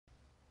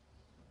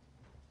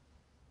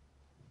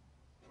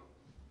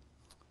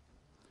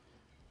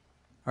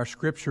Our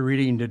scripture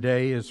reading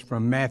today is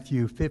from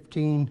Matthew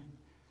 15,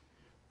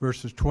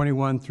 verses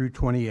 21 through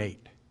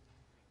 28.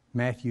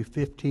 Matthew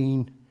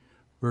 15,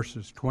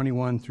 verses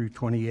 21 through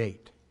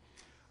 28.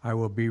 I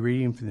will be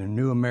reading from the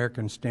New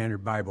American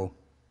Standard Bible.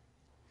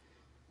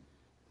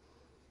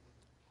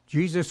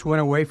 Jesus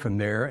went away from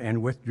there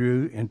and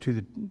withdrew into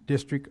the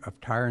district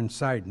of Tyre and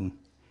Sidon,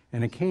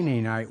 and a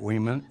Canaanite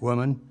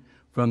woman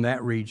from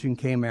that region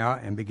came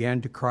out and began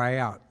to cry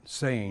out,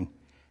 saying,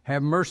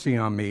 "Have mercy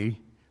on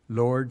me,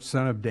 Lord,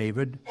 Son of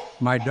David.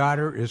 My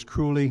daughter is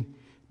cruelly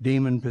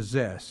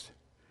demon-possessed."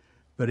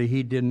 But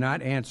he did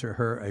not answer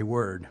her a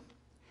word.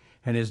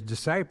 And his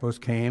disciples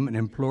came and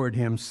implored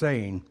him,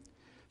 saying,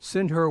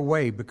 "Send her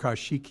away, because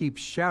she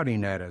keeps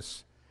shouting at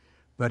us."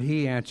 But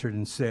he answered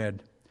and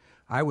said,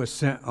 "I was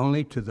sent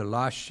only to the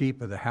lost sheep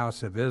of the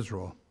house of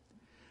Israel."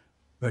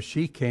 But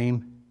she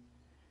came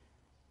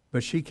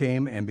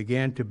and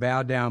began to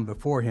bow down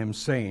before him,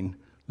 saying,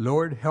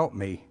 "Lord, help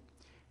me."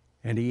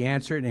 And he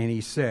answered and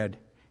he said,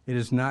 "It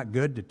is not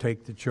good to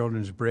take the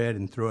children's bread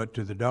and throw it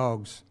to the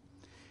dogs."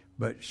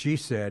 But she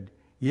said,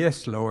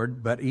 "Yes,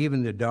 Lord, but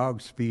even the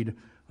dogs feed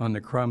on the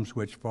crumbs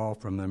which fall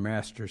from the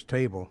master's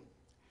table."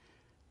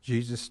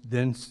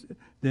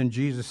 Then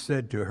Jesus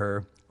said to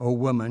her, "O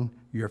woman,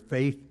 your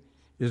faith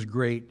is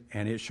great,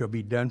 and it shall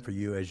be done for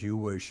you as you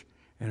wish."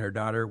 And her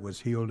daughter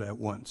was healed at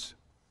once.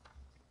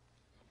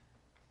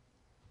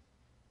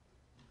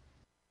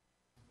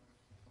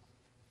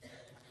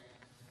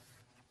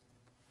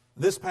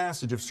 This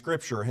passage of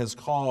Scripture has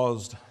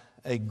caused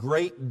a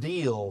great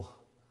deal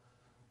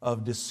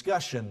of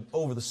discussion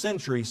over the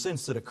centuries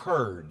since it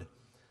occurred.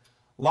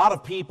 A lot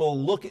of people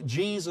look at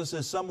Jesus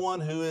as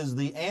someone who is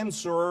the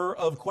answerer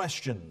of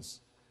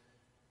questions.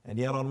 And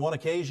yet on one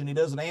occasion he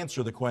doesn't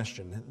answer the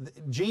question.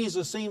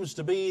 Jesus seems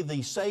to be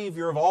the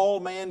Savior of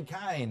all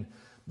mankind,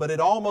 but it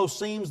almost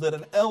seems that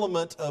an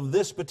element of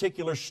this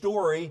particular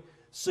story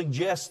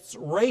suggests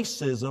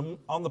racism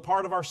on the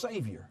part of our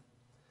Savior.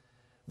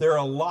 There are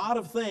a lot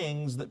of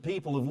things that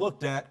people have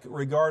looked at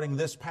regarding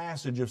this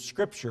passage of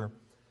Scripture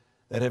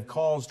that have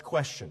caused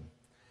question.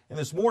 And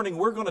this morning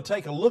we're going to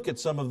take a look at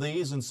some of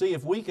these and see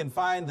if we can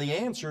find the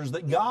answers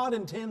that God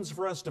intends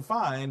for us to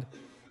find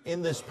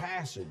in this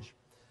passage.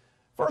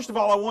 First of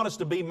all, I want us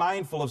to be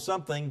mindful of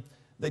something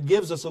that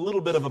gives us a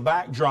little bit of a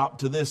backdrop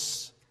to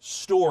this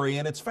story,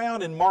 and it's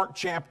found in Mark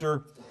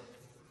chapter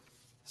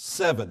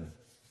 7.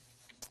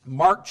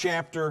 Mark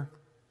chapter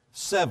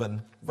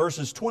 7,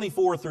 verses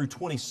 24 through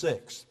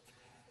 26.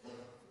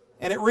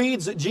 And it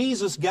reads that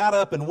Jesus got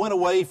up and went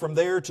away from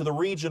there to the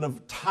region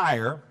of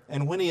Tyre,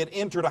 and when he had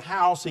entered a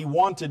house, he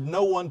wanted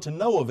no one to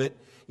know of it,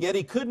 yet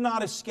he could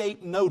not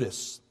escape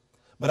notice.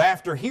 But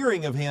after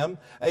hearing of him,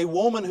 a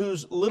woman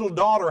whose little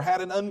daughter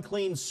had an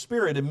unclean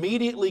spirit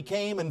immediately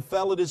came and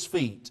fell at his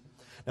feet.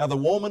 Now the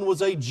woman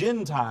was a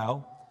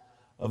Gentile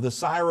of the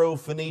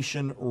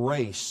Syrophoenician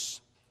race.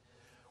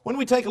 When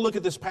we take a look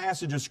at this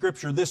passage of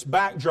Scripture, this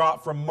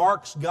backdrop from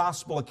Mark's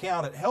gospel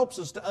account, it helps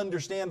us to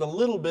understand a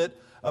little bit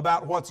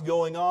about what's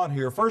going on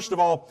here. First of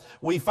all,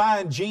 we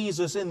find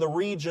Jesus in the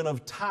region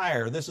of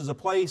Tyre. This is a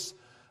place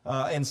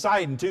in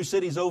Sidon, two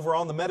cities over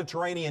on the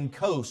Mediterranean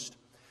coast.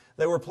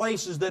 They were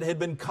places that had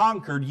been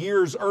conquered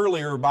years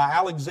earlier by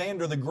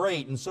Alexander the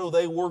Great, and so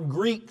they were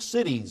Greek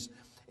cities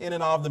in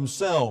and of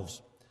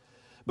themselves.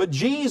 But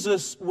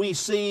Jesus, we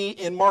see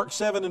in Mark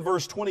 7 and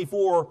verse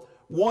 24,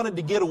 wanted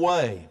to get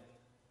away.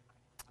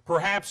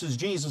 Perhaps as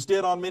Jesus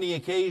did on many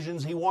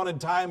occasions, he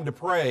wanted time to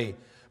pray.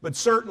 But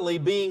certainly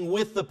being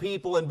with the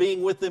people and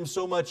being with them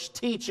so much,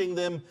 teaching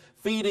them,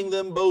 feeding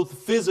them both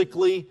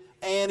physically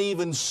and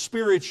even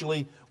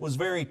spiritually was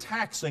very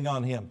taxing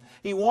on him.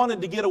 He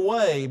wanted to get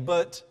away,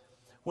 but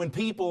when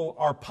people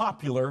are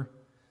popular,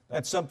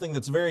 that's something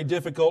that's very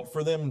difficult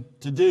for them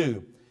to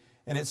do.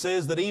 And it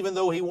says that even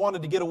though he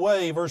wanted to get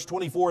away, verse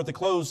 24 at the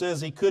close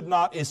says he could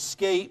not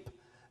escape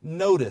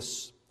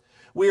notice.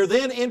 We are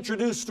then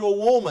introduced to a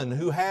woman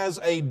who has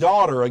a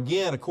daughter,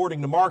 again,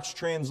 according to Mark's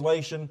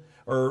translation,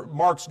 or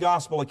Mark's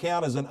gospel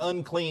account, as an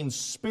unclean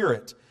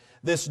spirit.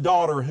 This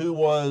daughter who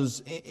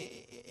was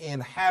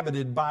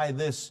inhabited by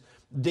this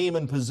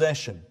demon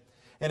possession.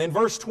 And in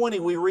verse 20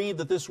 we read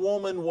that this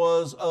woman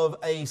was of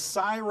a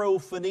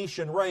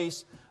Syrophoenician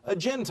race, a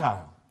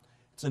Gentile.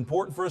 It's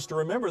important for us to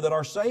remember that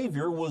our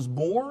Savior was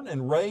born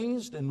and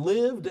raised and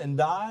lived and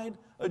died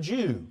a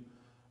Jew,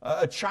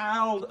 a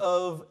child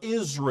of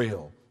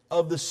Israel,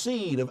 of the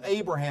seed of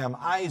Abraham,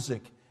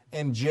 Isaac,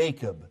 and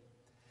Jacob.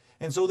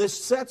 And so this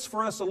sets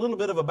for us a little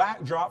bit of a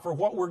backdrop for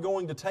what we're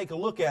going to take a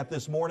look at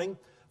this morning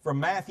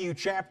from Matthew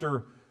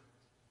chapter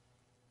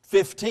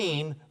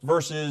 15,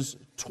 verses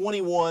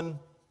 20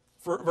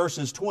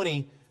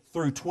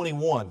 through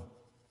 21.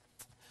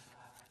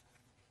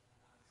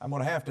 I'm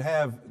going to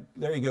have,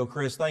 there you go,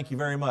 Chris, thank you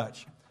very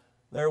much.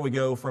 There we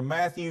go, from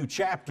Matthew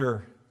chapter,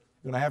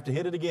 I'm going to have to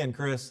hit it again,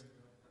 Chris.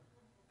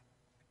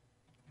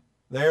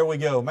 There we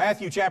go.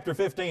 Matthew chapter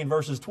 15,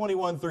 verses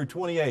 21 through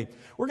 28.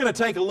 We're going to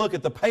take a look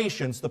at the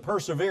patience, the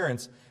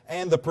perseverance,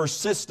 and the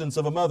persistence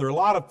of a mother. A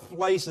lot of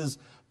places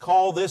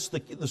call this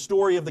the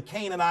story of the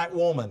Canaanite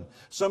woman.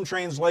 Some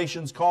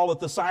translations call it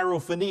the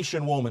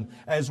Syrophoenician woman,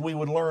 as we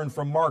would learn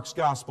from Mark's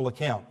gospel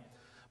account.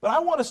 But I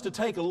want us to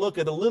take a look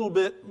at a little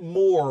bit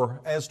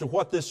more as to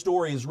what this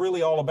story is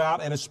really all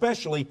about, and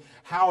especially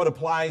how it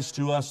applies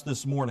to us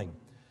this morning.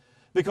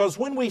 Because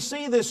when we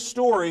see this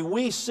story,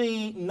 we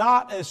see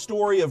not a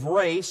story of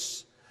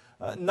race,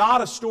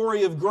 not a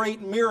story of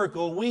great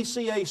miracle. We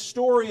see a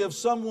story of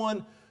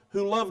someone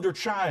who loved her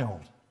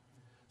child,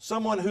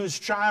 someone whose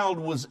child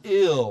was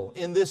ill,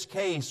 in this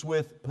case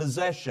with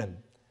possession,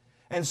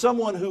 and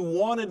someone who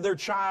wanted their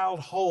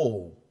child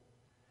whole,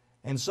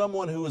 and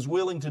someone who was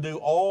willing to do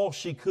all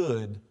she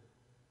could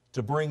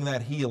to bring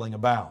that healing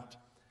about.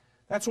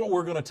 That's what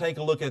we're going to take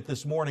a look at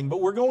this morning.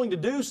 But we're going to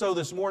do so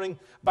this morning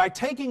by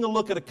taking a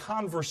look at a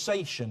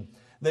conversation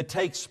that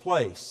takes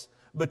place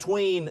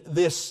between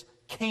this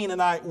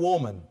Canaanite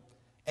woman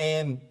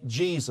and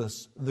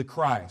Jesus the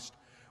Christ.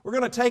 We're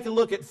going to take a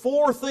look at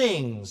 4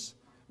 things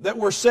that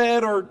were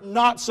said or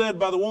not said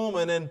by the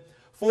woman, and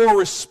 4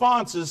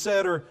 responses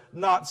said or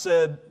not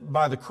said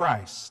by the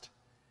Christ.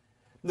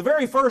 The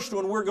very first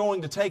one we're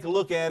going to take a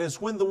look at is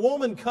when the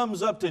woman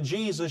comes up to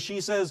Jesus, she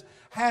says,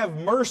 "Have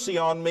mercy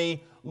on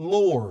me,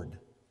 Lord,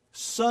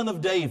 Son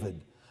of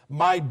David.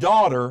 My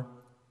daughter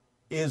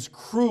is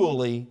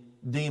cruelly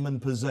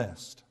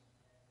demon-possessed."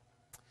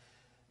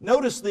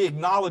 Notice the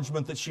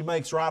acknowledgement that she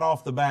makes right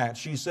off the bat.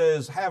 She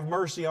says, "Have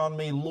mercy on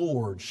me,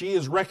 Lord." She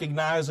is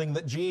recognizing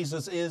that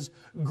Jesus is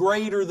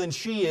greater than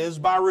she is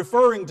by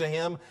referring to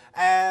Him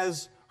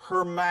as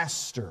her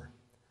master.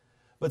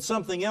 But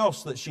something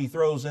else that she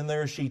throws in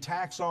there, she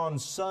tacks on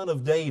Son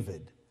of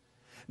David.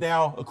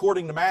 Now,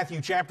 according to Matthew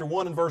chapter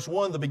 1 and verse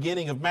 1, the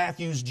beginning of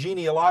Matthew's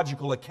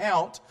genealogical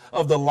account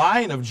of the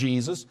line of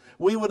Jesus,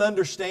 we would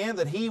understand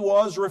that He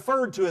was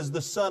referred to as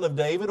the Son of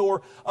David,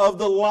 or of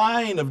the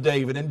line of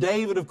David. And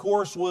David, of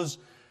course, was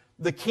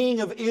the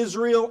king of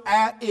Israel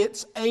at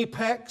its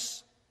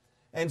apex.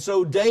 And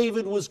so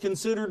David was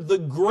considered the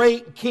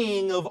great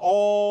king of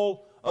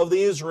all of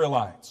the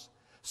Israelites.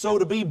 So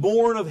to be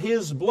born of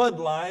his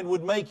bloodline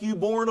would make you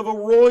born of a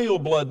royal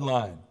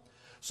bloodline.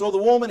 So the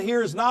woman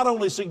here is not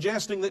only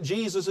suggesting that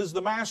Jesus is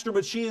the master,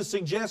 but she is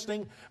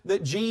suggesting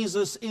that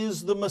Jesus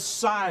is the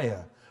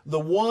Messiah,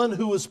 the one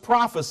who was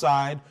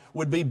prophesied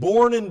would be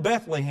born in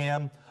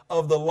Bethlehem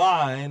of the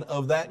line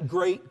of that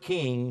great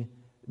king,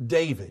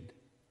 David.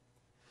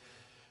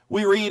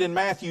 We read in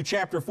Matthew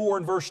chapter 4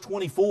 and verse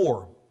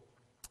 24,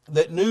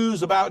 that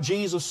news about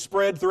Jesus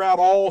spread throughout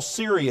all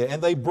Syria,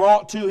 and they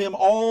brought to Him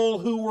all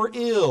who were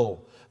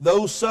ill,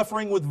 those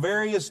suffering with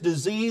various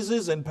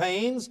diseases and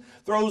pains,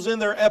 throws in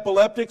their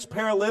epileptics,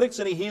 paralytics,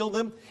 and He healed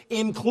them.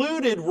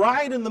 Included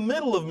right in the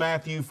middle of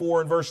Matthew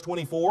 4 and verse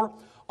 24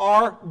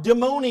 are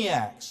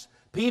demoniacs,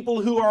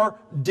 people who are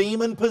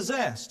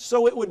demon-possessed.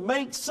 So it would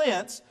make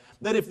sense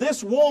that if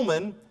this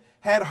woman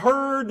had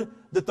heard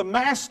that the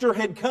Master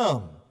had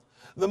come,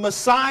 the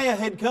Messiah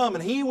had come,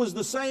 and He was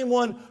the same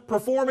one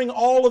performing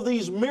all of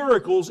these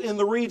miracles in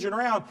the region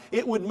around,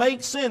 it would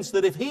make sense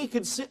that if He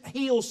could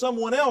heal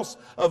someone else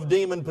of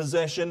demon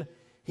possession,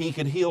 He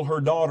could heal her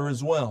daughter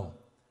as well.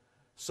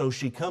 So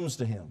she comes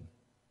to Him,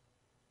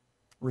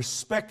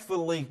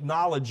 respectfully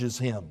acknowledges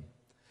Him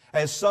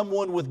as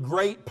someone with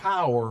great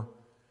power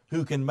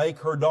who can make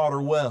her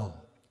daughter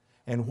well.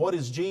 And what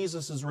is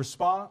Jesus'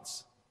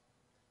 response?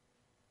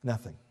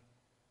 Nothing.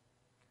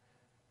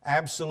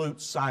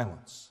 Absolute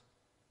silence.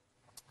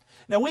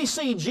 Now we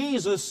see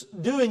Jesus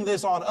doing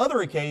this on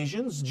other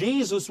occasions.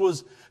 Jesus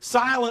was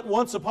silent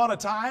once upon a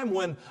time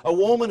when a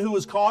woman who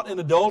was caught in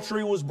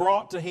adultery was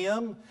brought to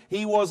Him.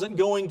 He wasn't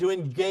going to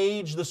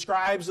engage the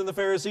scribes and the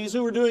Pharisees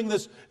who were doing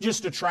this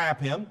just to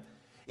trap Him.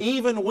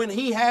 Even when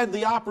He had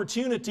the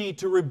opportunity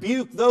to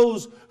rebuke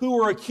those who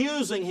were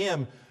accusing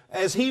Him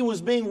as He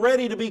was being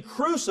ready to be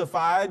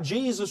crucified,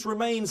 Jesus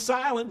remained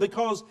silent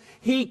because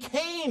He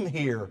came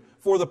here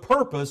for the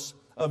purpose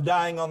of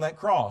dying on that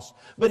cross.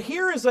 But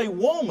here is a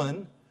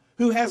woman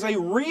who has a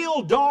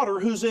real daughter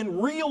who's in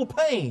real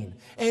pain,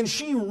 and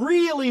she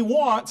really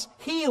wants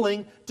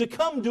healing to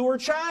come to her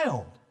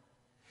child.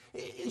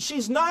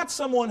 She's not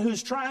someone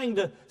who's trying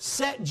to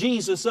set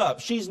Jesus up.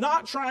 She's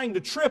not trying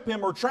to trip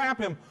Him or trap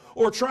Him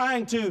or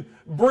trying to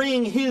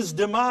bring His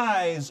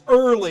demise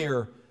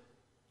earlier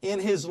in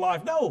His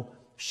life. No,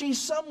 she's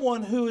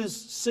someone who is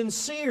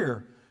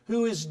sincere,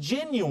 who is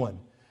genuine,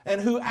 and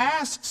who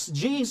asks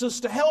Jesus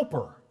to help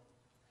her.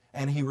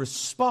 And He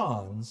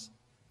responds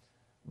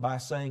by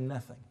saying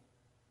nothing.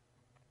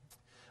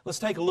 Let's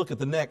take a look at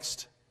the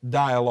next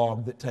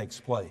dialogue that takes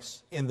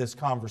place in this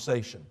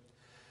conversation.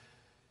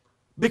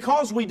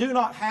 Because we do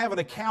not have an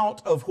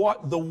account of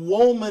what the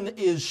woman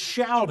is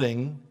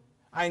shouting,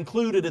 I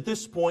included at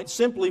this point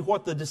simply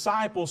what the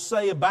disciples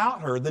say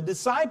about her. The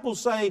disciples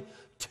say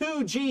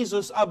to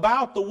Jesus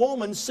about the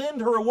woman,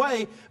 "Send her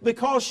away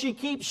because she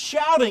keeps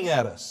shouting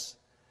at us."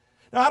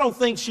 Now, I don't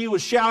think she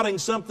was shouting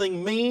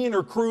something mean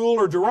or cruel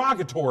or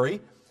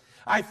derogatory,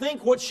 I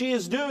think what she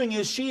is doing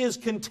is she is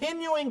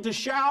continuing to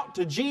shout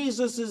to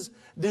Jesus'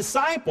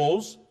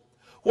 disciples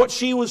what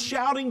she was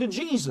shouting to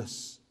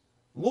Jesus.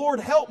 Lord,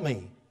 help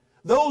me.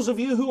 Those of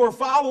you who are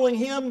following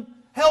Him,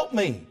 help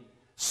me.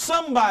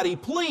 Somebody,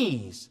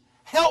 please,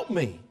 help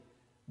me.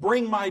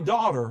 Bring my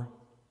daughter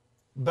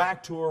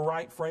back to her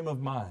right frame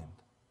of mind.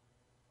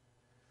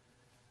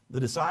 The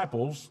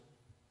disciples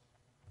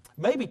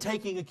may be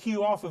taking a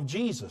cue off of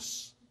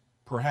Jesus,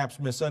 perhaps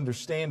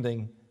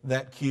misunderstanding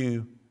that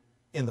cue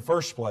in the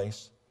first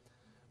place,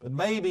 but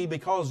maybe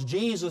because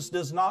Jesus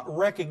does not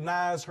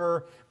recognize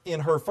her in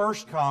her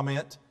first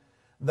comment,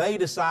 they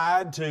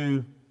decide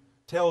to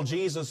tell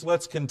Jesus,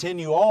 let's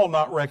continue all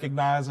not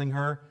recognizing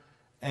her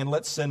and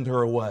let's send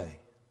her away.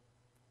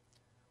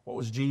 What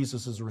was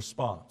Jesus'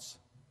 response?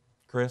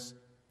 Chris?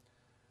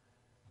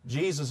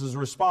 Jesus'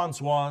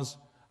 response was,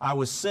 I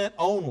was sent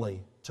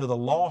only to the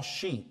lost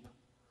sheep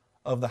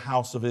of the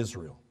house of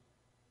Israel.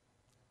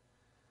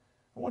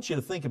 I want you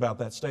to think about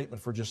that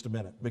statement for just a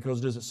minute,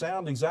 because does it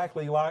sound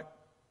exactly like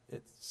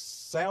it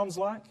sounds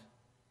like?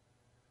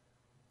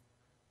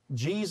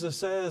 Jesus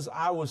says,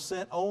 I was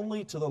sent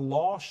only to the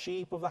lost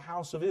sheep of the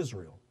house of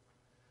Israel.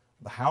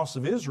 The house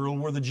of Israel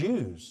were the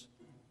Jews,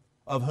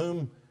 of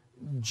whom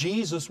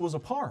Jesus was a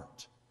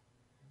part.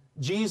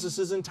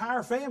 Jesus'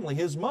 entire family,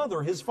 His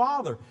mother, His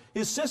father,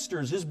 His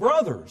sisters, His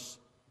brothers,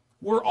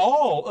 were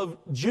all of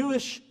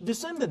Jewish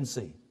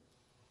descendancy.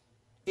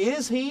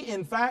 Is He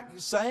in fact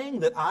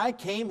saying that I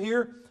came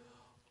here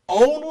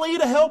only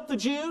to help the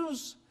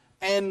Jews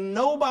and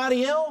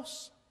nobody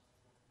else?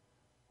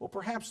 Well,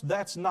 perhaps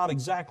that's not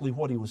exactly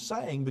what He was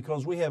saying,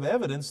 because we have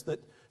evidence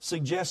that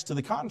suggests to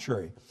the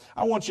contrary.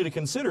 I want you to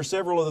consider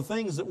several of the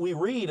things that we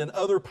read in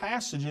other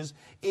passages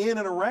in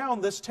and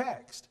around this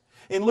text.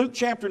 In Luke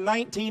chapter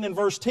 19 and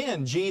verse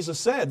 10, Jesus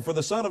said, for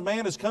the Son of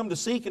Man has come to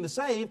seek and to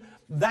save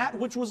that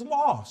which was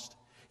lost.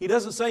 He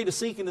doesn't say to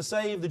seek and to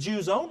save the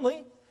Jews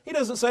only. He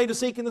doesn't say to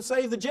seek and to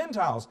save the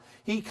Gentiles.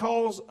 He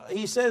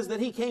says that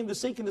He came to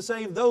seek and to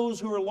save those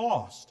who are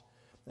lost.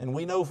 And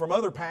we know from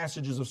other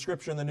passages of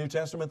Scripture in the New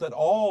Testament that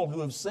all who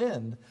have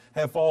sinned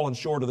have fallen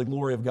short of the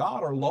glory of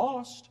God, are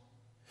lost.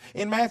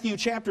 In Matthew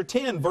chapter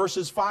 10,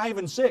 verses 5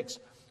 and 6,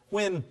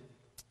 when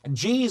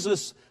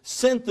Jesus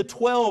sent the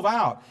 12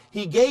 out,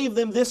 He gave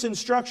them this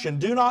instruction,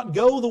 do not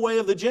go the way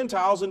of the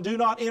Gentiles and do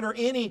not enter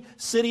any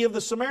city of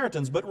the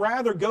Samaritans, but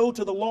rather go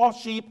to the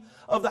lost sheep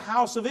of the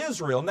house of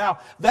Israel. Now,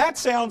 that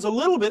sounds a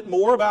little bit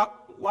more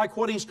about like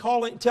what He's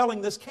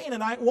telling this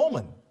Canaanite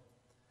woman.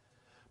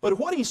 But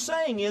what He's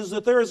saying is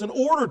that there is an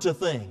order to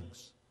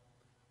things.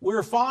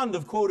 We're fond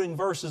of quoting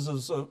verses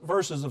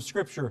of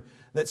Scripture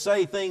that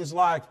say things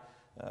like,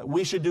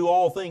 we should do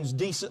all things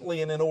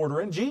decently and in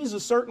order. And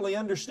Jesus certainly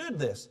understood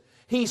this.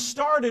 He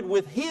started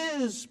with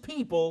His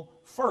people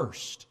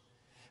first.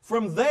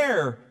 From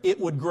there it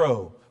would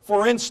grow.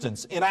 For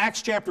instance, in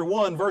Acts chapter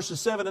 1,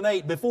 verses 7 and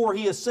 8, before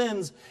He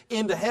ascends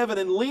into heaven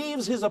and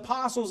leaves His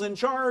apostles in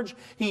charge,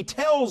 He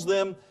tells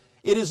them,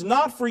 it is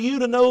not for you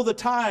to know the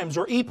times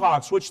or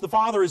epochs which the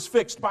Father has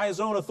fixed by His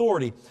own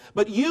authority,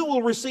 but you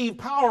will receive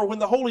power when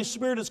the Holy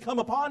Spirit has come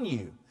upon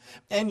you.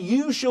 And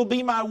you shall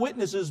be my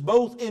witnesses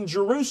both in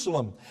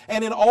Jerusalem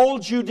and in all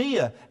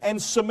Judea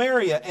and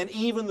Samaria and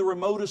even the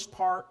remotest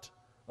part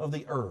of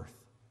the earth.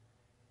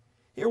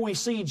 Here we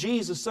see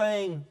Jesus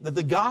saying that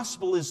the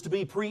gospel is to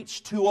be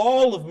preached to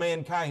all of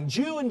mankind,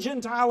 Jew and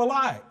Gentile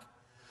alike.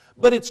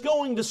 But it's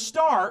going to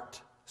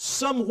start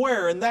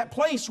somewhere, and that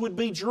place would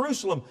be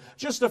Jerusalem.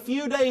 Just a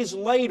few days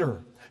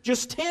later,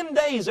 just 10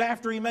 days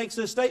after He makes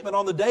this statement,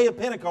 on the day of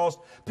Pentecost,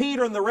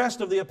 Peter and the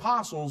rest of the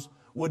apostles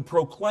would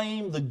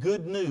proclaim the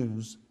good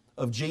news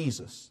of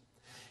Jesus.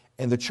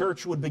 And the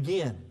church would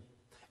begin,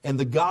 and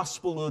the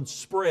gospel would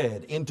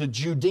spread into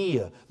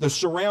Judea, the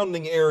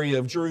surrounding area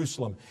of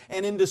Jerusalem,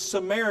 and into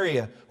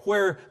Samaria,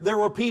 where there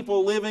were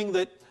people living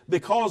that,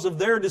 because of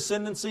their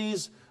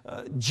descendancies,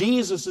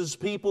 Jesus'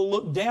 people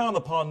looked down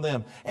upon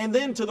them. And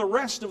then to the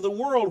rest of the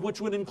world, which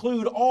would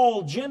include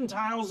all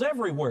Gentiles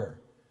everywhere.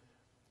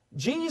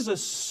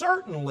 Jesus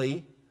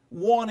certainly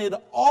wanted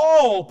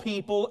all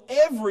people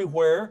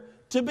everywhere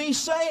to be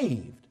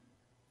saved.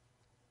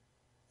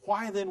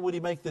 Why then would He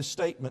make this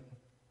statement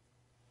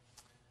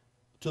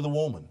to the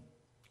woman?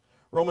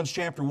 Romans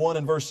chapter 1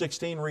 and verse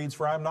 16 reads,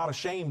 for I am not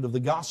ashamed of the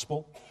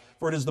gospel,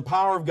 for it is the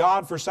power of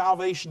God for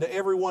salvation to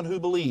everyone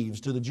who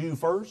believes, to the Jew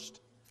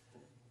first,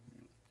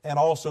 and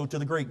also to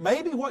the Greek.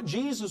 Maybe what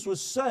Jesus was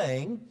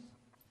saying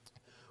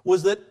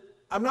was that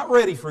I'm not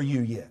ready for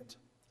you yet.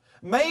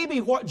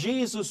 Maybe what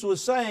Jesus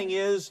was saying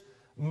is,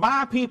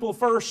 my people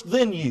first,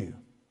 then you.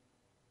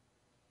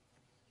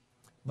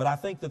 But I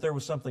think that there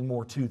was something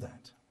more to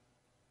that.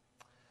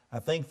 I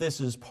think this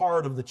is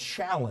part of the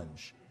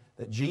challenge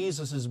that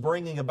Jesus is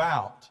bringing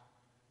about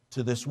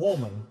to this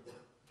woman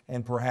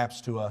and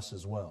perhaps to us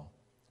as well.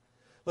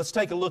 Let's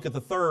take a look at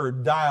the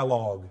third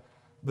dialogue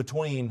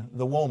between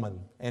the woman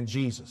and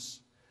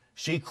Jesus.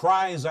 She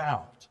cries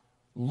out,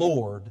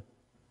 Lord,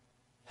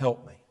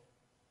 help me.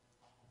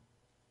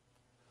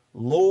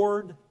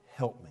 Lord,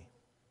 help me.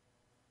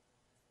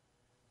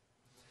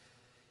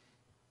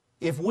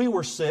 If we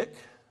were sick,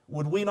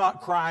 would we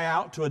not cry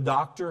out to a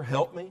doctor,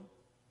 help me?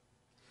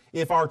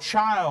 If our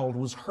child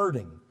was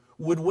hurting,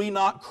 would we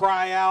not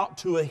cry out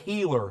to a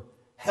healer,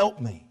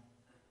 help me?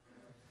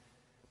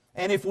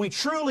 And if we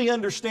truly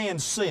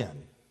understand sin,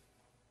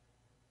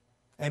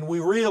 and we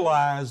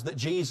realize that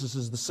Jesus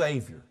is the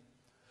Savior,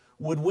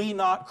 would we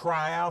not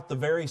cry out the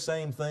very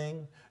same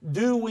thing?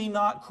 Do we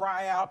not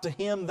cry out to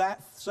Him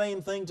that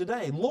same thing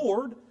today?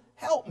 Lord,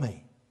 help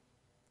me.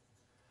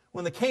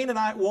 When the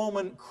Canaanite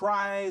woman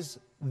cries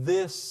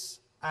this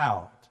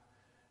out,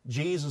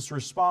 Jesus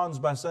responds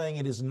by saying,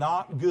 it is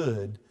not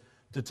good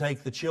to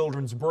take the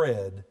children's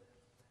bread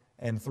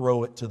and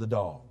throw it to the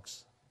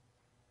dogs.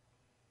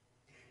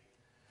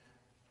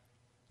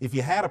 If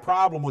you had a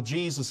problem with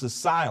Jesus'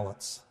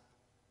 silence,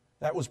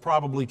 that was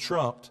probably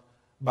trumped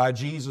by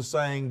Jesus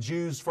saying,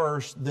 Jews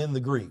first, then the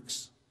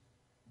Greeks.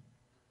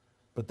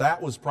 But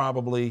that was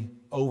probably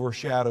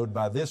overshadowed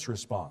by this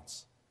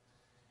response.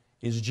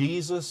 Is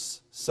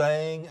Jesus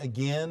saying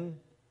again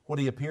what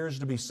He appears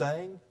to be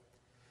saying?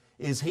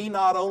 Is He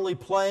not only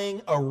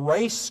playing a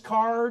race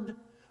card,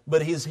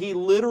 but is He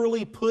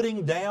literally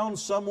putting down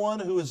someone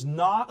who is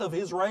not of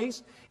His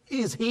race?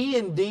 Is He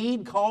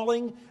indeed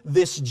calling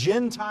this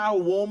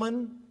Gentile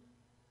woman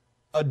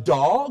a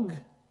dog?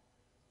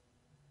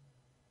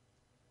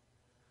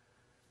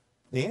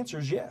 The answer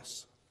is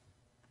yes.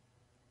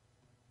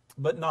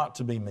 But not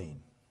to be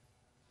mean.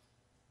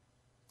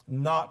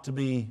 Not to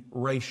be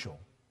racial.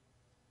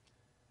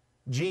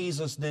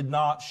 Jesus did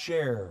not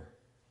share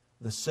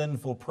the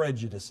sinful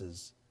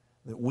prejudices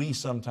that we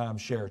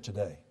sometimes share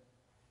today.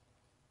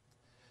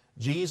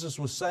 Jesus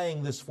was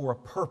saying this for a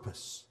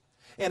purpose.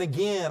 And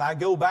again, I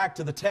go back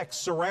to the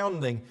text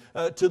surrounding,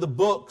 to the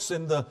books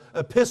and the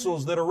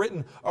epistles that are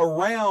written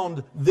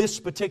around this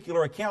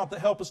particular account that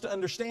help us to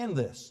understand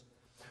this.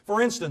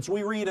 For instance,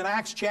 we read in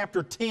Acts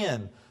chapter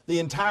 10, the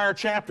entire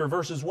chapter,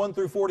 verses 1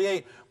 through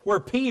 48, where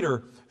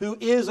Peter, who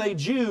is a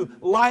Jew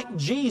like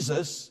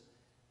Jesus,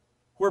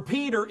 where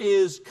Peter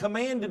is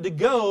commanded to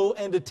go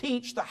and to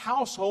teach the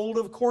household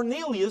of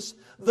Cornelius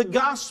the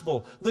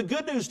gospel, the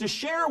good news, to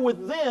share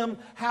with them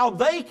how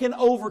they can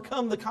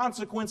overcome the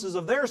consequences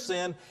of their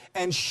sin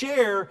and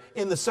share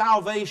in the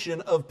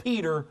salvation of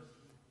Peter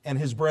and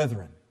his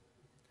brethren.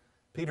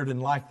 Peter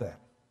didn't like that.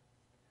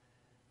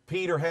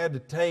 Peter had to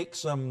take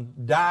some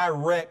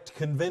direct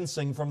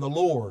convincing from the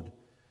Lord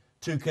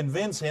to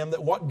convince him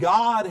that what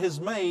God has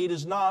made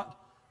is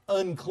not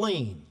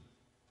unclean.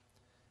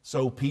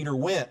 So Peter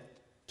went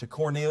to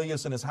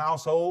Cornelius and his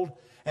household,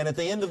 and at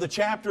the end of the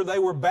chapter they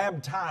were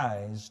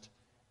baptized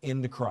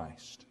into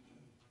Christ.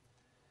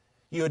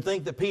 You would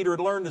think that Peter had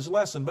learned his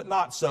lesson, but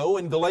not so.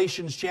 In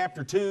Galatians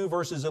chapter 2,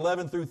 verses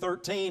 11 through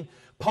 13,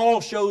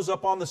 Paul shows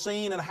up on the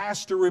scene and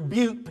has to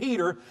rebuke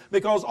Peter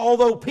because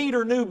although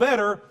Peter knew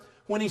better,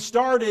 when he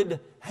started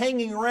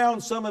hanging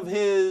around some of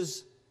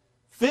his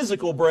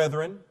physical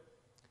brethren,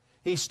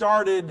 he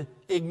started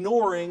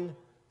ignoring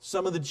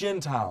some of the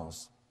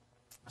Gentiles,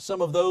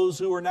 some of those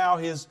who are now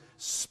his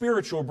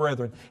spiritual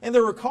brethren. And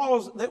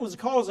that was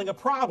causing a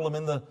problem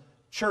in the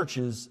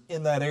churches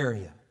in that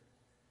area.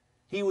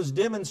 He was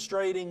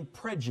demonstrating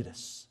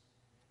prejudice.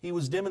 He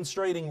was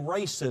demonstrating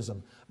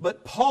racism.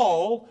 But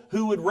Paul,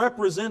 who would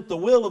represent the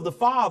will of the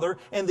Father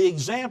and the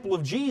example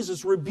of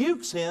Jesus,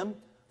 rebukes him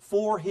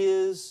for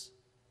his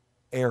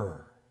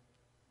error.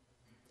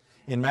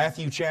 In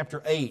Matthew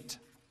chapter 8,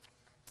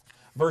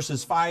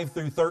 verses 5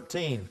 through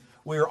 13,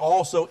 we are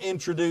also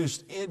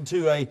introduced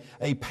into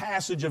a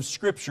passage of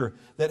Scripture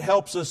that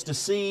helps us to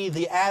see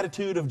the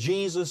attitude of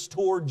Jesus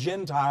toward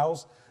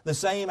Gentiles, the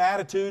same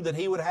attitude that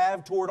He would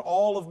have toward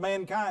all of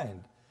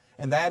mankind.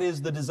 And that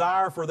is the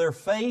desire for their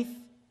faith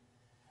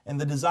and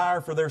the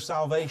desire for their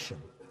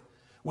salvation.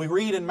 We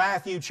read in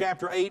Matthew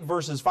chapter 8,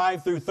 verses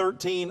 5 through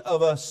 13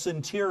 of a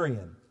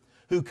centurion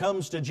who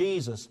comes to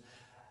Jesus,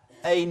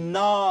 a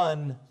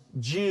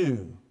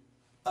non-Jew,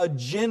 a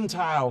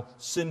Gentile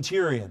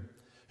centurion,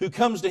 who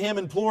comes to Him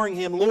imploring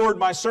Him, Lord,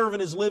 my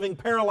servant is living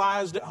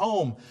paralyzed at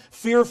home,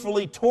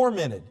 fearfully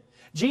tormented.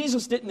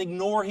 Jesus didn't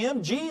ignore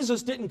him.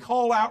 Jesus didn't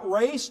call out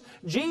race.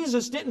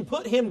 Jesus didn't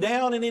put him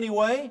down in any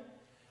way.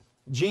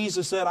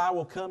 Jesus said, I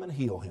will come and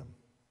heal him.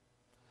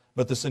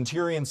 But the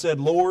centurion said,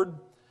 Lord,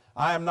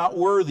 I am not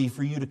worthy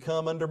for you to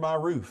come under my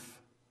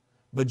roof,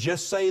 but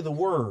just say the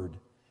word,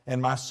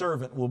 and my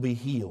servant will be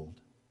healed.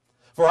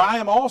 For I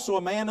am also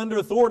a man under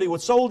authority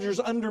with soldiers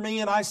under me,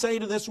 and I say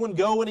to this one,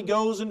 go, and he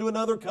goes, and to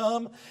another,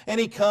 come,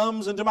 and he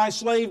comes, and to my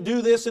slave,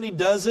 do this, and he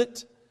does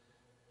it.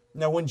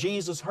 Now when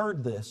Jesus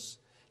heard this,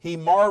 He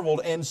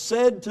marveled and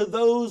said to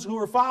those who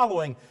were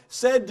following,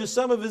 said to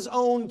some of His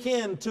own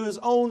kin, to His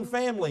own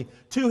family,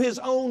 to His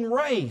own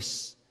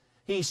race,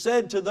 He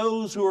said to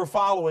those who were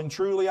following,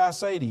 truly I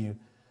say to you,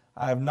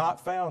 I have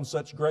not found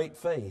such great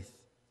faith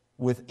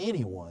with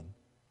anyone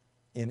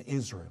in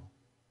Israel.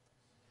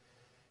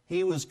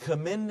 He was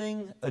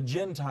commending a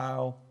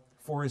Gentile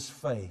for his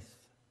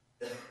faith.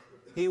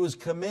 He was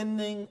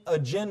commending a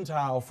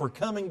Gentile for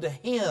coming to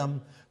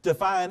Him to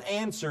find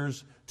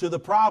answers to the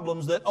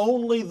problems that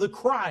only the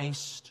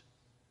Christ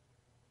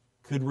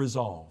could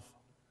resolve.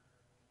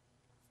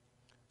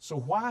 So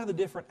why the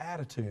different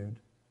attitude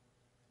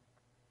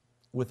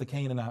with the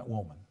Canaanite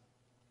woman?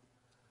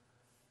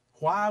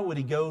 Why would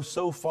he go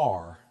so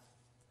far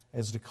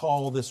as to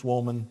call this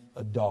woman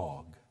a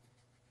dog?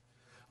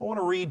 I want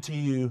to read to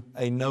you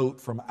a note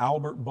from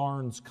Albert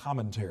Barnes'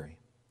 commentary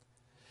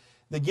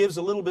that gives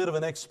a little bit of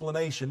an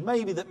explanation,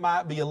 maybe that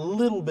might be a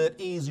little bit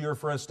easier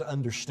for us to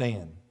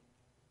understand.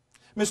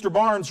 Mr.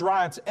 Barnes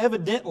writes,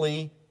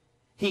 evidently,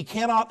 he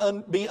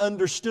cannot be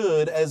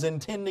understood as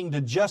intending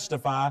to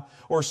justify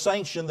or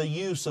sanction the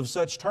use of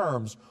such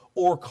terms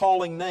or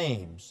calling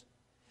names.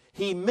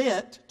 He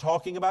meant,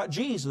 talking about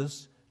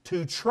Jesus,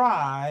 to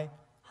try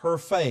her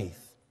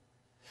faith.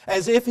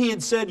 As if he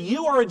had said,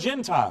 you are a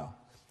Gentile,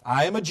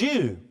 I am a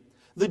Jew.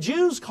 The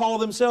Jews call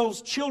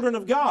themselves children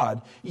of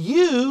God.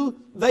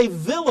 You, they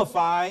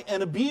vilify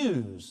and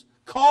abuse,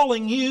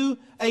 calling you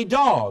a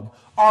dog.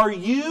 Are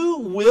you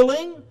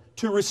willing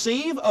to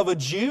receive of a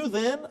Jew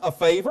then a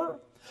favor?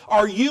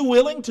 Are you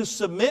willing to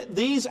submit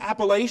these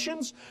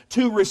appellations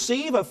to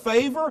receive a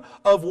favor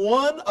of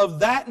one of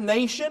that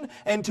nation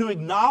and to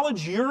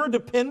acknowledge your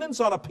dependence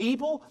on a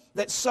people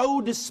that so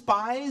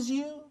despise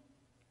you?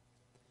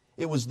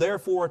 It was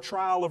therefore a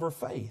trial of her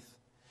faith,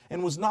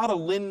 and was not a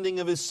lending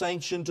of his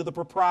sanction to the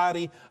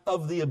propriety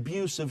of the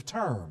abusive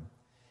term.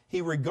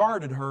 He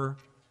regarded her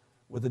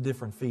with a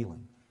different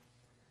feeling.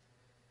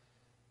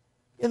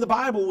 In the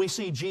Bible, we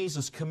see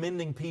Jesus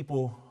commending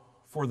people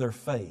for their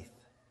faith.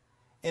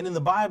 And in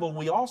the Bible,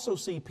 we also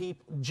see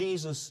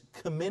Jesus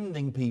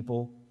commending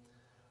people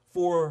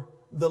for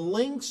the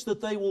lengths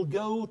that they will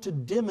go to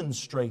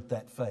demonstrate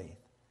that faith.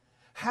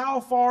 How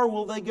far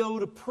will they go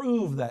to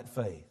prove that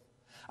faith?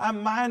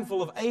 I'm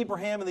mindful of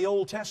Abraham in the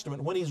Old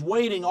Testament when he's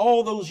waiting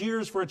all those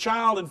years for a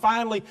child, and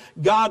finally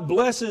God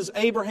blesses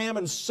Abraham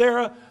and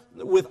Sarah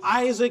with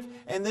Isaac,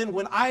 and then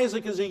when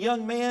Isaac is a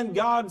young man,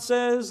 God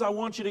says, I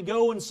want you to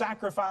go and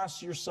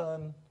sacrifice your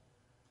son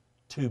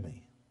to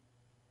me.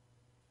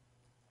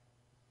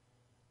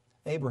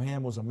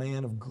 Abraham was a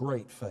man of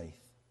great faith.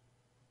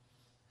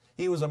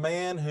 He was a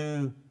man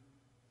who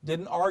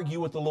didn't argue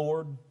with the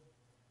Lord,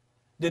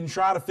 didn't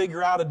try to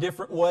figure out a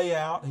different way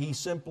out. He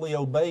simply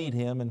obeyed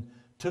Him and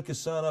took his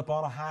son up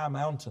on a high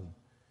mountain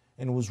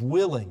and was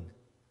willing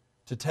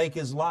to take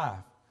his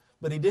life.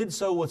 But he did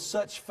so with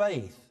such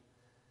faith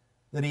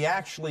that he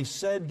actually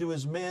said to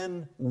his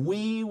men,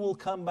 we will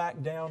come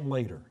back down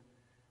later.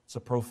 It's a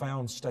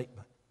profound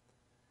statement.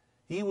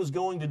 He was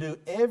going to do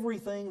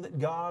everything that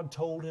God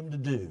told him to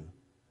do,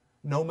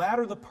 no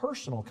matter the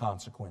personal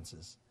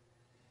consequences,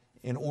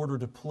 in order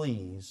to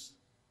please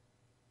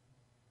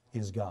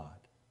his God.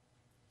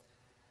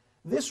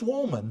 This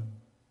woman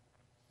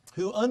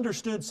who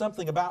understood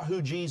something about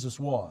who Jesus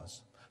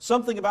was,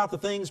 something about the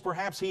things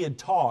perhaps He had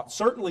taught,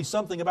 certainly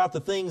something about the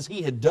things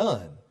He had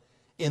done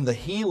in the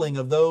healing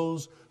of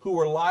those who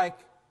were like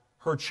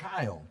her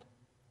child.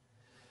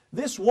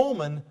 This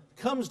woman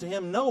comes to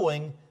Him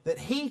knowing that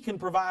He can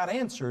provide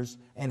answers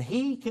and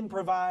He can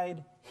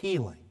provide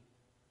healing.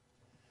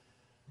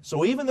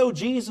 So even though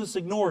Jesus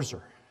ignores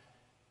her,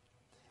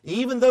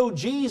 even though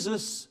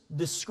Jesus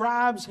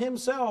describes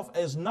Himself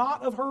as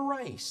not of her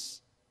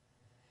race,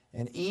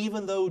 and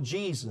even though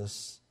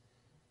Jesus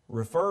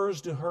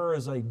refers to her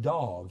as a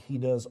dog, He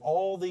does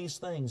all these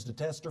things to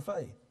test her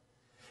faith.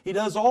 He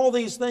does all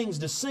these things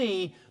to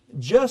see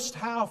just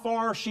how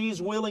far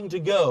she's willing to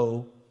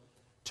go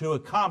to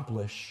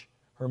accomplish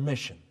her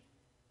mission.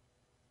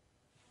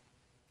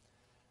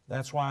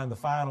 That's why in the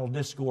final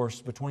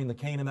discourse between the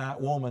Canaanite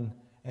woman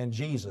and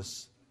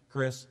Jesus,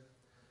 Chris,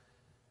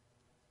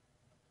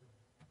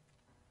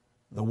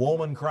 the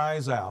woman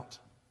cries out,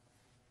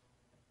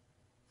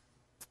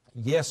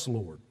 yes,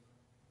 Lord,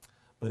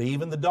 but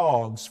even the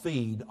dogs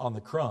feed on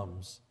the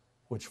crumbs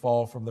which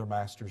fall from their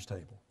master's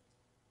table.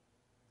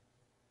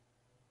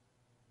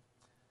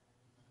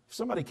 If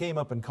somebody came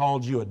up and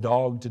called you a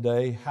dog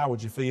today, how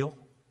would you feel?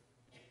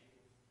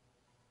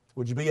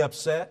 Would you be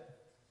upset?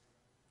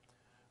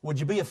 Would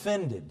you be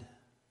offended?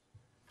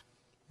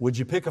 Would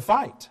you pick a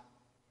fight?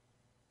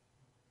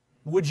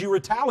 Would you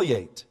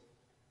retaliate?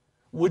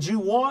 Would you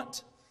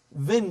want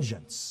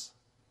vengeance?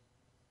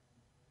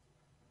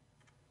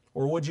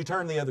 Or would you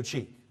turn the other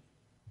cheek?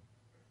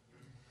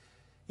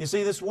 You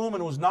see, this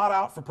woman was not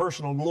out for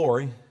personal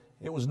glory.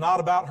 It was not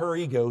about her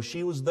ego.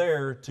 She was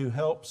there to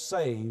help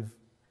save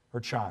her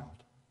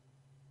child.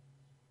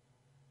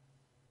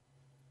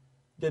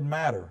 It didn't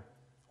matter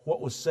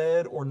what was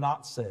said or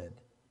not said.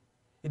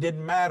 It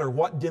didn't matter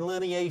what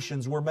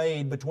delineations were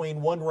made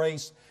between one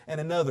race and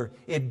another.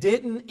 It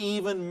didn't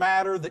even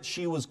matter that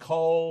she was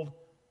called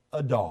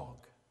a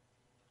dog.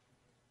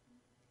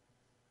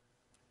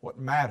 What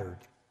mattered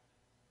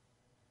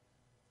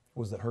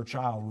was that her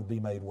child would be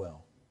made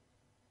well.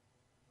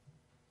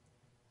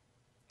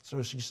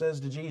 So she says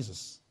to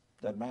Jesus,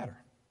 doesn't matter.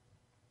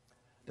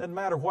 Doesn't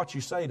matter what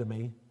you say to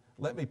me.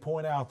 Let me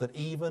point out that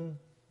even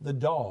the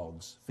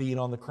dogs feed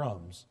on the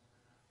crumbs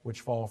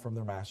which fall from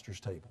their master's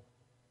table.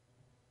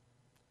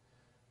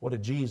 What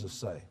did Jesus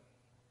say?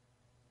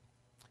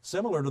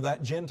 Similar to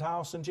that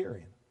Gentile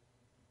centurion.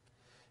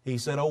 He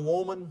said, "O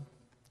woman,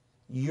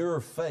 your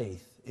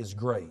faith is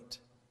great.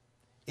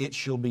 It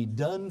shall be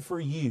done for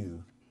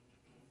you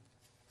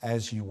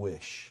as you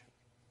wish.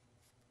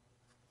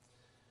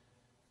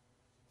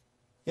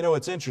 You know,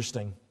 it's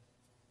interesting.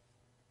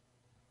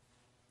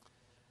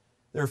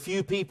 There are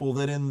few people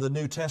that in the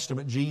New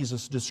Testament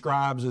Jesus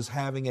describes as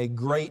having a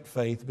great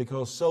faith,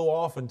 because so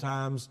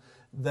oftentimes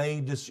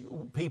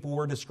people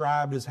were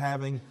described as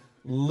having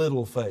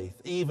little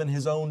faith. Even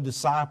His own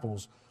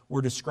disciples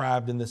were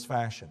described in this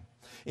fashion.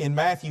 In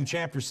Matthew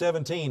chapter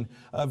 17,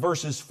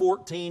 verses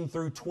 14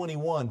 through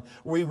 21,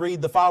 we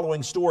read the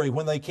following story.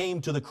 When they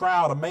came to the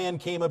crowd, a man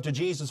came up to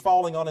Jesus,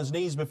 falling on his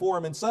knees before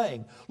Him and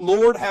saying,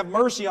 Lord, have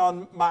mercy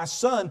on my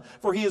son,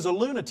 for he is a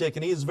lunatic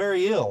and he is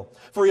very ill.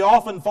 For he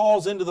often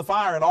falls into the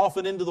fire and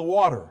often into the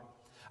water.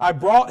 I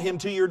brought him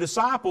to your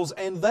disciples,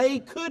 and they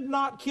could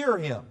not cure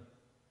him.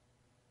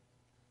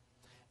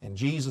 And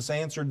Jesus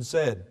answered and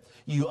said,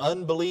 You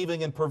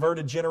unbelieving and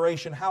perverted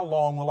generation, how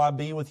long will I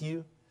be with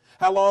you?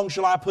 How long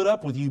shall I put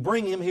up with you?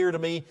 Bring him here to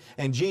me.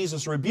 And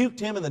Jesus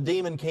rebuked him, and the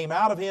demon came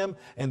out of him,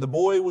 and the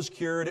boy was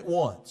cured at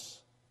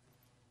once.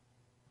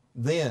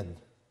 Then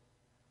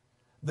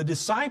the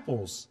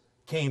disciples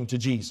came to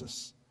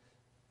Jesus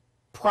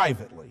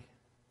privately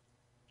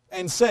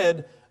and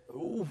said,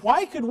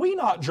 Why could we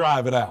not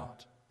drive it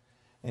out?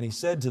 And He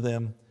said to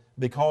them,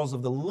 Because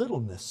of the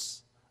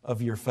littleness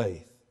of your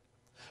faith.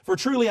 For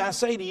truly I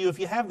say to you, if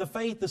you have the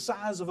faith the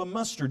size of a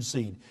mustard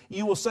seed,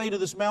 you will say to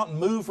this mountain,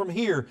 Move from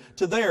here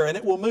to there, and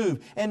it will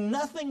move, and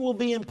nothing will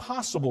be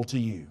impossible to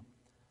you.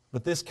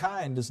 But this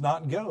kind does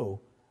not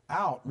go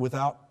out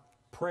without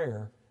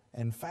prayer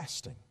and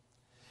fasting.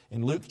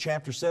 In Luke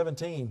chapter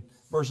 17,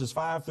 verses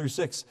 5 through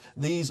 6,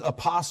 these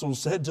apostles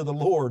said to the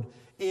Lord,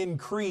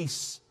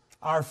 Increase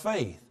our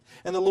faith.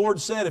 And the Lord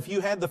said, If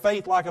you had the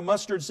faith like a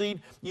mustard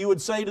seed, you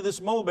would say to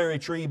this mulberry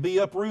tree, Be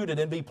uprooted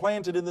and be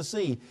planted in the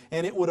sea,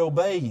 and it would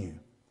obey you.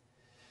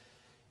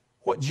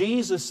 What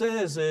Jesus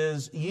says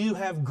is, you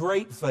have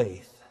great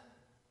faith.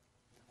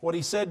 What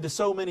He said to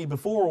so many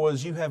before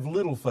was, you have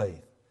little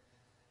faith.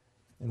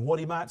 And what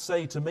He might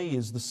say to me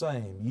is the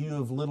same, you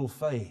have little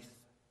faith.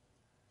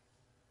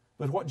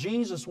 But what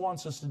Jesus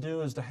wants us to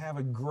do is to have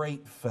a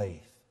great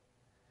faith.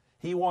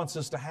 He wants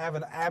us to have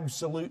an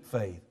absolute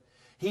faith.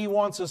 He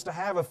wants us to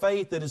have a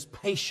faith that is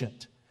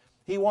patient.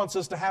 He wants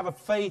us to have a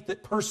faith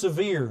that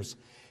perseveres.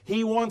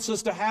 He wants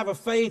us to have a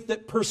faith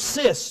that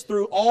persists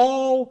through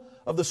all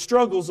of the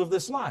struggles of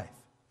this life.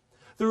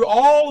 Through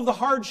all of the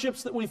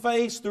hardships that we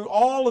face, through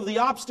all of the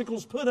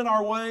obstacles put in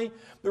our way,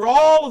 through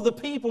all of the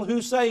people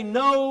who say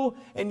no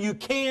and you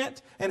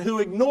can't, and who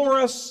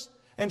ignore us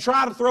and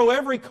try to throw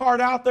every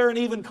card out there and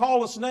even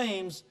call us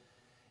names.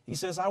 He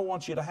says, I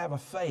want you to have a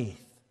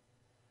faith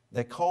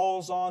that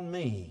calls on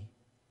me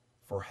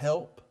for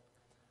help,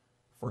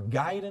 for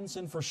guidance,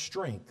 and for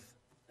strength,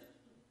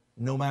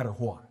 no matter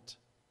what.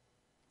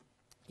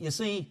 You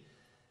see,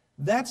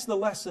 that's the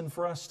lesson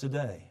for us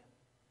today.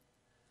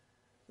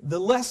 The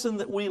lesson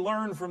that we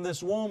learn from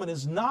this woman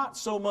is not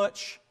so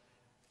much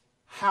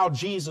how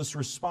Jesus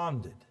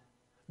responded,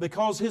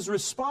 because His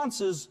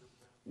responses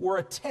were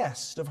a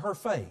test of her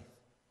faith.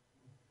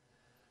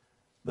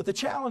 But the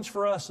challenge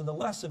for us and the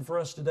lesson for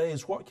us today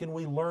is, what can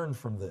we learn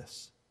from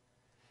this?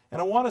 And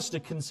I want us to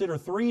consider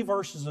 3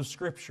 verses of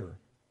Scripture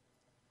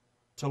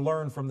to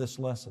learn from this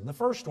lesson. The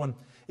first one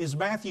is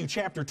Matthew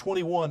chapter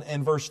 21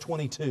 and verse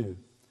 22,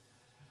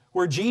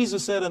 where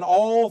Jesus said, In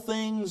all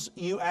things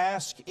you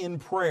ask in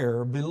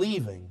prayer,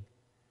 believing,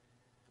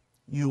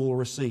 you will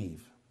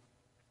receive.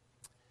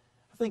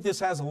 I think this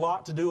has a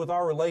lot to do with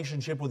our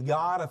relationship with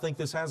God. I think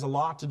this has a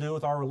lot to do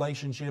with our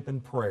relationship in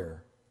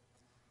prayer.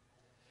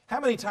 How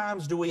many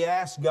times do we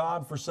ask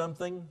God for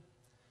something,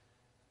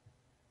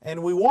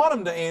 and we want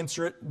Him to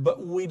answer it,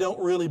 but we don't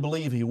really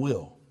believe He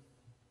will?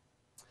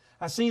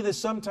 I see this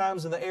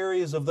sometimes in the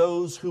areas of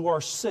those who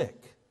are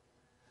sick,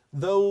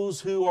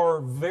 those who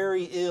are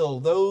very ill,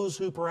 those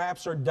who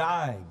perhaps are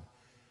dying.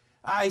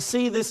 I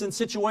see this in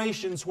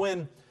situations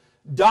when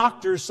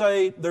doctors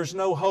say there's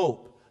no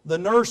hope. The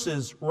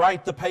nurses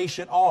write the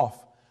patient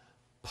off.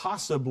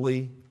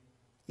 Possibly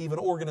even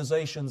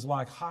organizations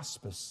like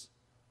hospice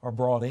are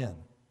brought in.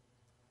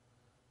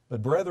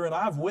 But brethren,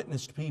 I've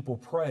witnessed people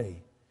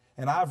pray.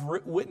 And I've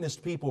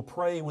witnessed people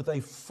pray with a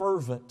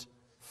fervent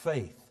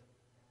faith.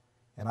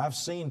 And I've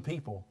seen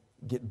people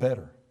get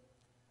better.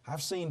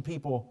 I've seen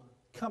people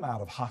come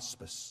out of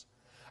hospice.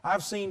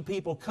 I've seen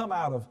people come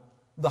out of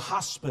the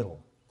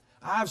hospital.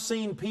 I've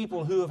seen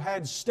people who have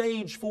had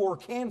stage 4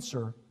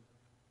 cancer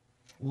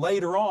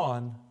later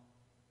on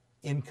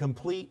in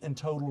complete and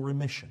total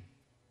remission.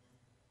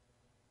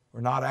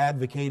 We're not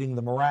advocating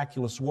the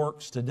miraculous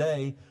works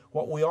today.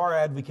 What we are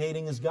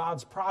advocating is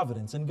God's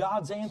providence and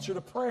God's answer to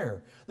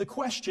prayer. The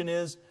question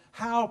is,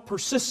 how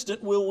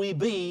persistent will we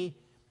be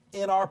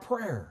in our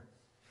prayer?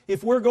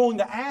 If we're going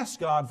to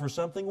ask God for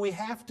something, we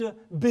have to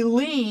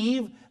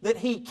believe that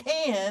He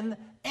can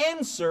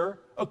answer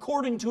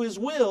according to His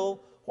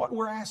will what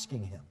we're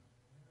asking Him.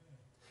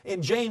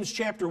 In James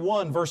chapter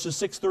 1, verses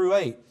 6 through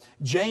 8,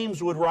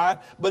 James would write,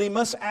 But he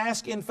must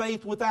ask in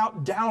faith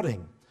without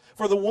doubting.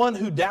 For the one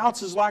who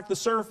doubts is like the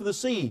surf of the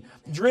sea,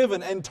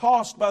 driven and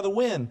tossed by the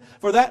wind.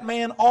 For that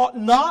man ought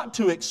not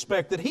to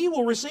expect that he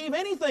will receive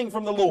anything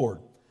from the Lord,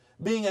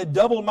 being a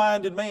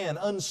double-minded man,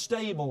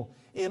 unstable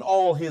in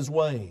all his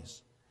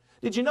ways.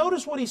 Did you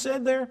notice what he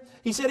said there?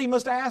 He said he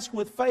must ask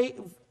with faith,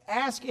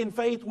 ask in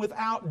faith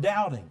without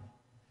doubting.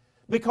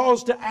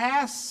 Because to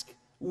ask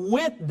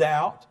with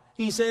doubt,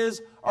 he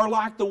says, are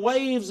like the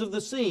waves of the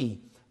sea,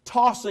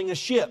 tossing a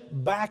ship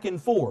back and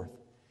forth.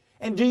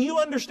 And do you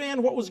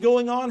understand what was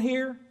going on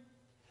here?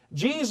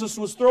 Jesus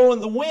was throwing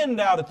the wind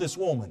out at this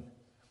woman.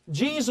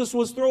 Jesus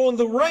was throwing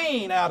the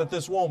rain out at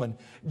this woman.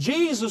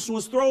 Jesus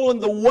was throwing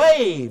the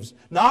waves,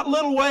 not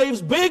little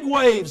waves, big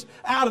waves,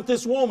 out at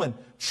this woman,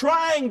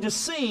 trying to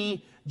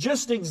see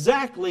just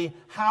exactly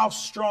how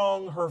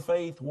strong her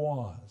faith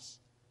was.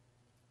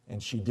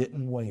 And she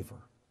didn't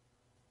waver.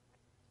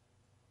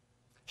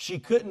 She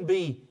couldn't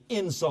be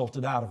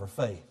insulted out of her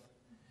faith.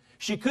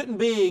 She couldn't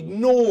be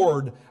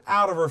ignored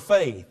out of her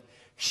faith.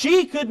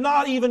 She could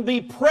not even be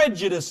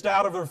prejudiced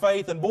out of her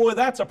faith, and boy,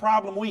 that's a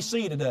problem we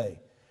see today.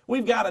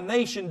 We've got a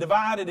nation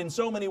divided in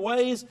so many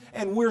ways,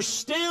 and we're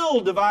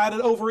still divided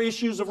over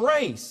issues of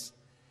race.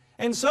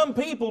 And some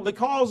people,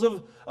 because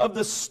of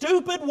the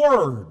stupid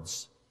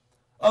words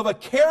of a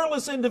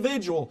careless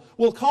individual,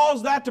 will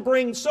cause that to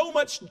bring so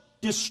much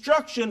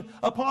destruction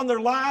upon their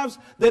lives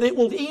that it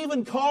will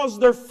even cause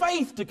their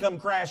faith to come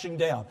crashing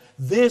down.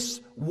 This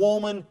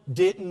woman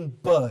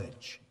didn't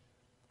budge.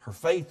 Her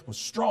faith was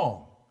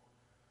strong.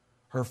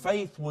 Her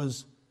faith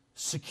was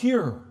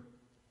secure.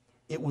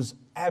 It was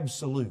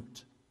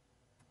absolute.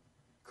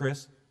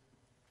 Chris?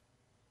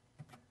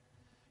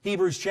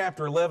 Hebrews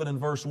chapter 11 and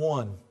verse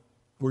 1.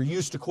 We're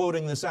used to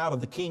quoting this out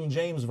of the King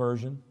James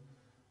Version.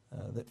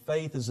 That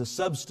faith is the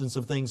substance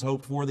of things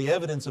hoped for, the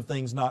evidence of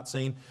things not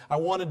seen. I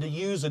wanted to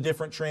use a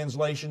different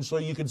translation so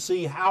you could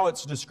see how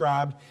it's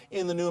described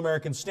in the New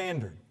American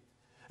Standard.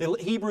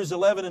 Hebrews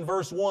 11 and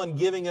verse 1,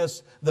 giving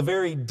us the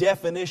very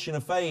definition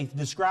of faith,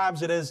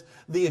 describes it as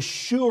the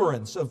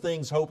assurance of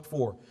things hoped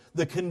for,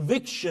 the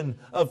conviction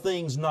of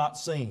things not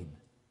seen.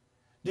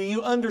 Do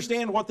you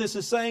understand what this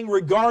is saying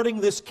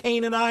regarding this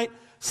Canaanite,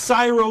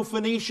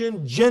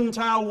 Syrophoenician,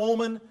 Gentile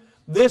woman?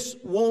 This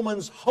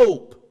woman's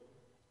hope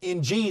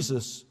in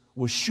Jesus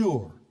was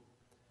sure.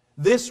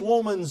 This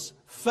woman's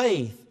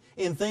faith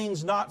in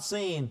things not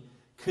seen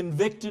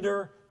convicted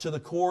her to the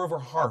core of her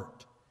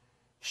heart.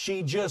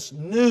 She just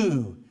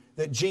knew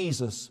that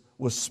Jesus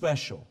was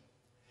special.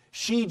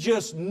 She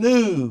just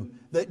knew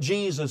that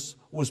Jesus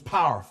was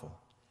powerful.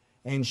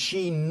 And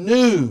she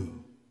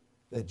knew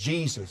that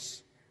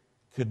Jesus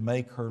could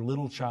make her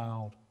little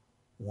child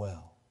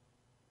well.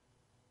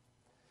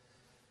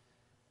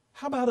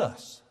 How about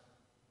us?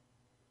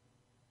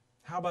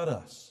 How about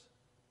us?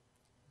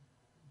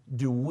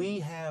 Do we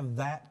have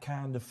that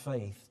kind of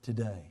faith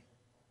today?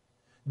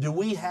 Do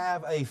we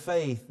have a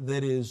faith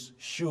that is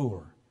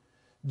sure?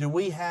 Do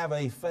we have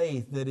a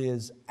faith that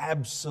is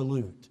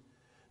absolute?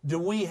 Do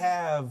we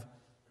have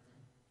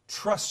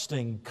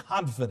trusting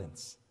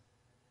confidence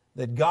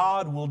that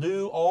God will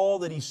do all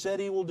that He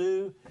said He will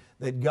do,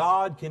 that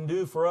God can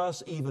do for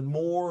us even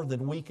more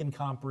than we can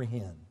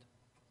comprehend?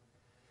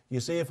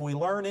 You see, if we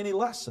learn any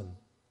lesson,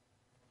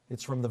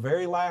 it's from the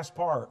very last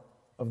part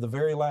of the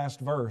very last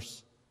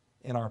verse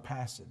in our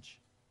passage.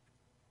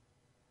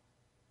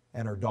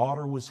 And her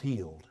daughter was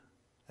healed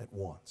at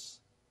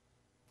once.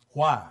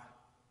 Why?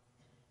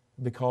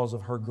 Because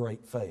of her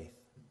great faith.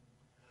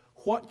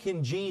 What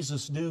can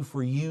Jesus do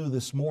for you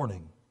this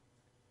morning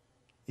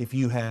if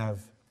you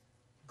have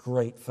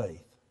great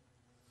faith?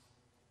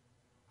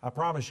 I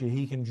promise you,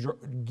 He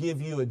can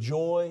give you a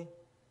joy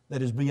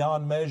that is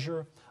beyond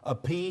measure, a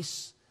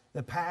peace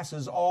that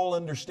passes all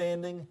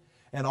understanding,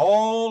 and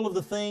all of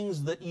the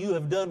things that you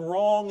have done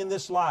wrong in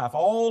this life,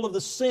 all of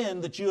the sin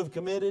that you have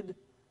committed,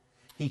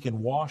 He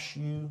can wash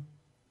you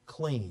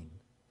clean.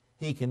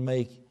 He can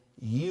make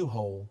you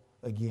whole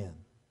again.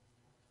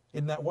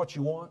 Isn't that what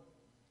you want?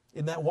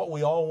 Isn't that what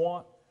we all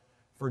want?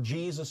 For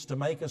Jesus to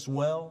make us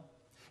well?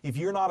 If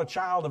you're not a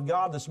child of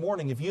God this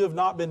morning, if you have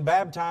not been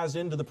baptized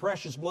into the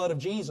precious blood of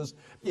Jesus,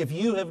 if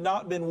you have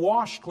not been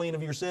washed clean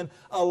of your sin,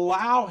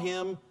 allow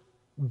Him,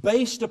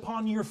 based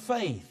upon your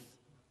faith,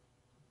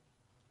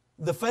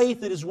 the faith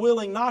that is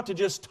willing not to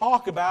just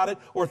talk about it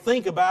or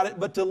think about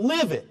it, but to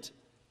live it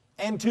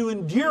and to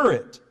endure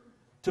it,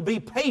 to be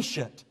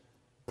patient,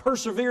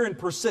 persevere and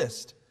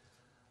persist.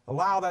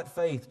 Allow that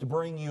faith to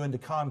bring you into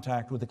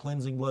contact with the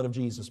cleansing blood of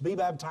Jesus. Be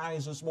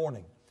baptized this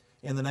morning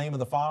in the name of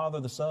the Father,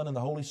 the Son, and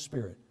the Holy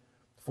Spirit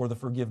for the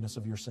forgiveness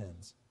of your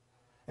sins.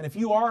 And if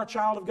you are a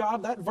child of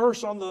God, that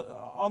verse on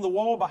the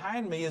wall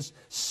behind me is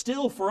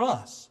still for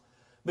us,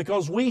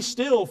 because we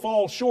still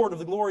fall short of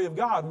the glory of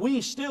God.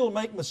 We still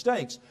make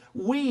mistakes.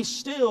 We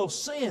still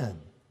sin.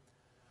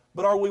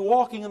 But are we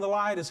walking in the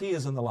light as He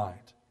is in the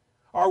light?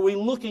 Are we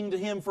looking to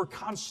Him for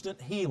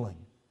constant healing?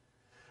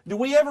 Do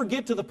we ever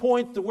get to the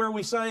point to where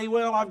we say,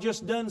 well, I've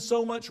just done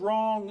so much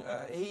wrong,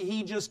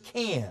 He just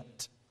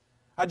can't.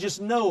 I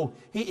just know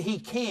He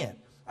can't.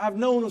 I've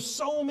known of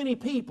so many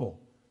people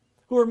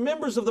who are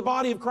members of the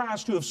body of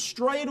Christ who have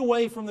strayed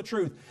away from the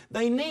truth.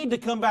 They need to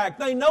come back.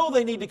 They know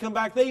they need to come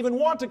back. They even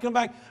want to come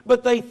back.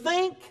 But they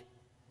think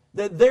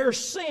that their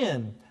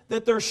sin,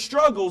 that their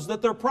struggles,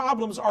 that their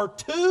problems are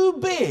too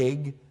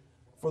big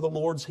for the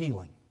Lord's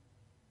healing.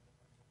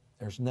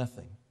 There's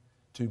nothing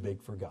too big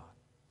for God.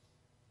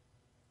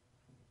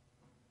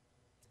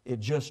 It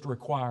just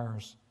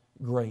requires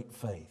great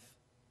faith.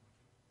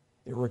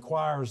 It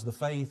requires the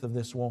faith of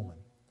this woman.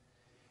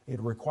 It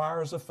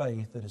requires a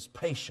faith that is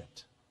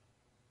patient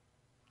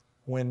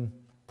when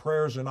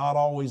prayers are not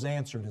always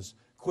answered as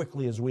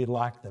quickly as we'd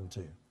like them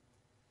to.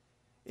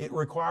 It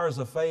requires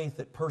a faith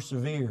that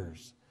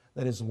perseveres,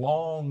 that is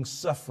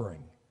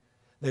long-suffering,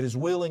 that is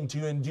willing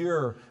to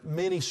endure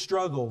many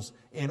struggles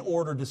in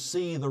order to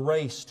see the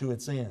race to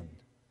its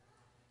end.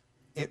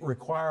 It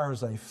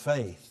requires a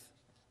faith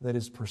that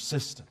is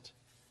persistent.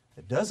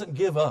 It doesn't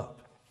give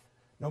up.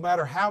 No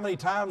matter how many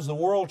times the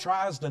world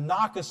tries to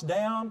knock us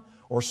down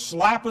or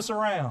slap us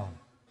around,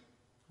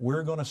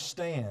 we're going to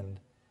stand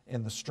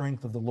in the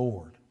strength of the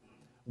Lord.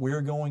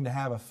 We're going to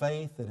have a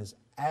faith that is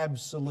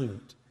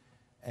absolute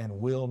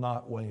and will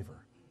not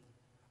waver.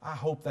 I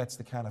hope that's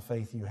the kind of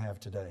faith you have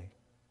today.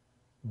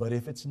 But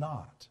if it's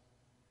not,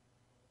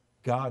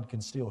 God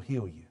can still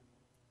heal you.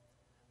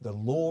 The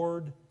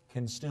Lord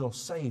can still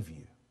save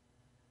you.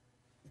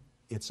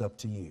 It's up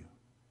to you.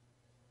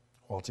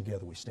 While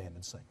together we stand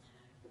and sing.